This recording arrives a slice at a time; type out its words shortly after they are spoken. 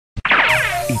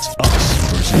It's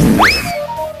us versus them.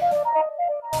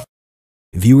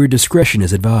 Viewer discretion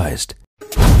is advised.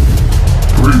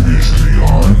 Previously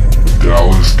on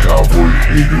Dallas Cowboy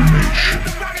Hater Nation.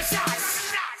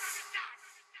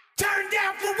 Turn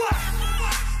down for what?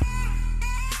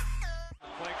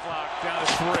 Play clock down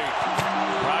to 3.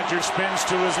 Rodgers spins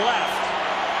to his left.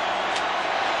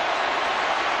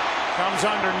 Comes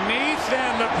underneath,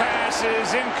 and the pass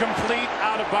is incomplete,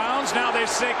 out of bounds. Now they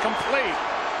say complete.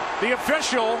 The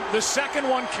official, the second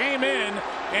one came in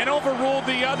and overruled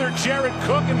the other, Jared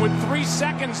Cook, and with 3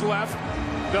 seconds left,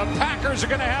 the Packers are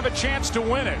going to have a chance to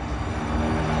win it.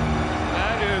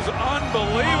 That is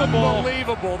unbelievable.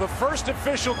 Unbelievable. The first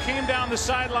official came down the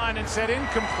sideline and said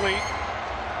incomplete.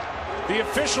 The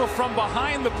official from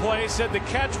behind the play said the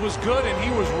catch was good, and he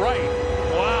was right.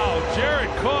 Wow, Jared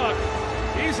Cook,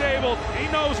 he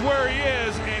knows where he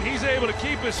is, and he's able to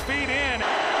keep his feet in.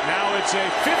 Now it's a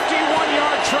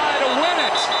 51-yard try to win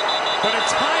it, but a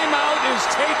timeout is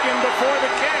taken before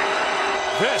the kick.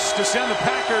 This to send the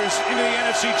Packers into the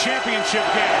NFC Championship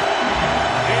game.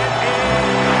 It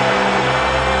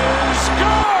is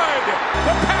good!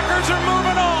 The Packers are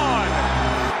moving on!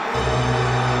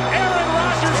 Aaron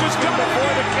Rodgers is done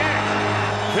before the kick.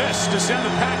 This to send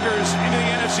the Packers into the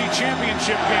NFC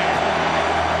Championship game.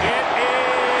 It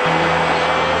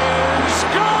is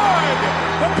good!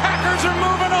 The Packers are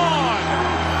moving on!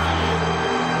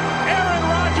 Aaron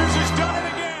Rodgers has done it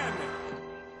again!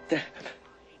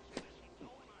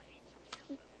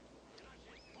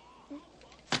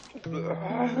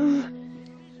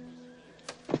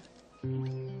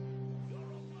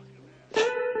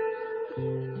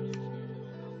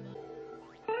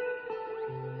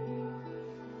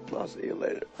 I'll see you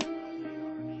later.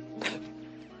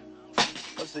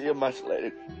 I'll see you much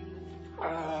later.